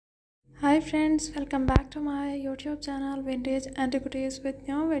Hi friends, welcome back to my YouTube channel Vintage Antiquities with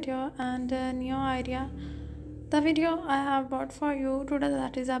new video and a new idea. The video I have bought for you today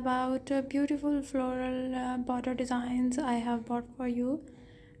that is about beautiful floral border designs I have bought for you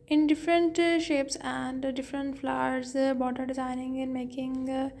in different shapes and different flowers border designing and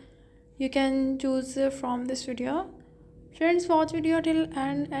making you can choose from this video. Friends, watch video till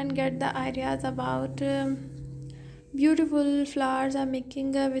end and get the ideas about beautiful flowers are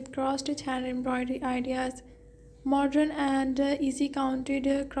making with cross stitch hand embroidery ideas. Modern and easy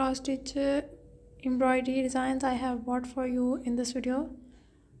counted cross stitch embroidery designs I have bought for you in this video.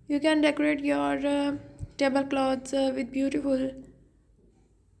 You can decorate your tablecloths with beautiful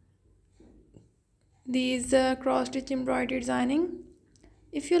these cross stitch embroidery designing.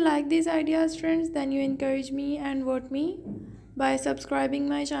 If you like these ideas friends, then you encourage me and vote me by subscribing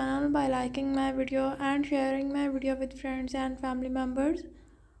my channel, by liking my video and sharing my video with friends and family members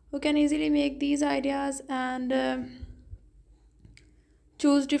who can easily make these ideas and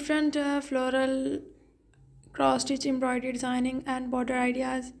choose different floral cross stitch embroidery designing and border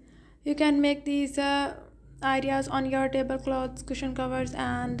ideas. You can make these ideas on your tablecloths, cushion covers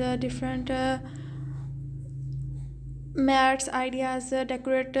and different mats ideas.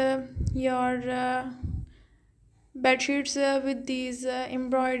 Decorate your bed sheets with these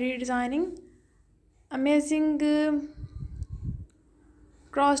embroidery designing. Amazing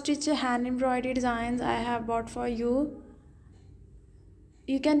cross stitch hand embroidery designs I have bought for you.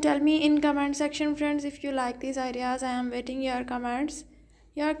 You can tell me in comment section friends if you like these ideas. I am waiting your comments.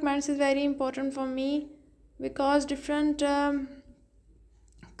 Your comments is very important for me because different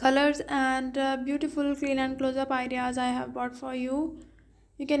colors and beautiful clean and close-up ideas I have bought for you.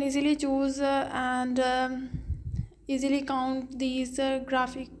 You can easily choose and easily count these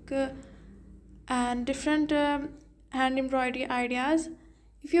graphic and different hand embroidery ideas.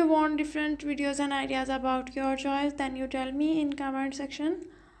 If you want different videos and ideas about your choice, then you tell me in comment section.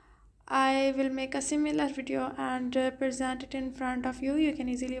 I will make a similar video and present it in front of you. You can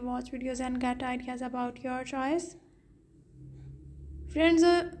easily watch videos and get ideas about your choice. Friends,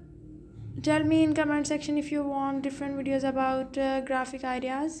 tell me in comment section if you want different videos about graphic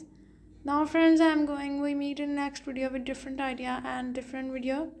ideas. Now friends, we meet in next video with different idea and different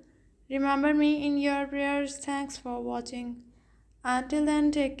video. Remember me in your prayers. Thanks for watching. Until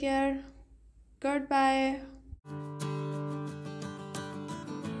then, take care. Goodbye.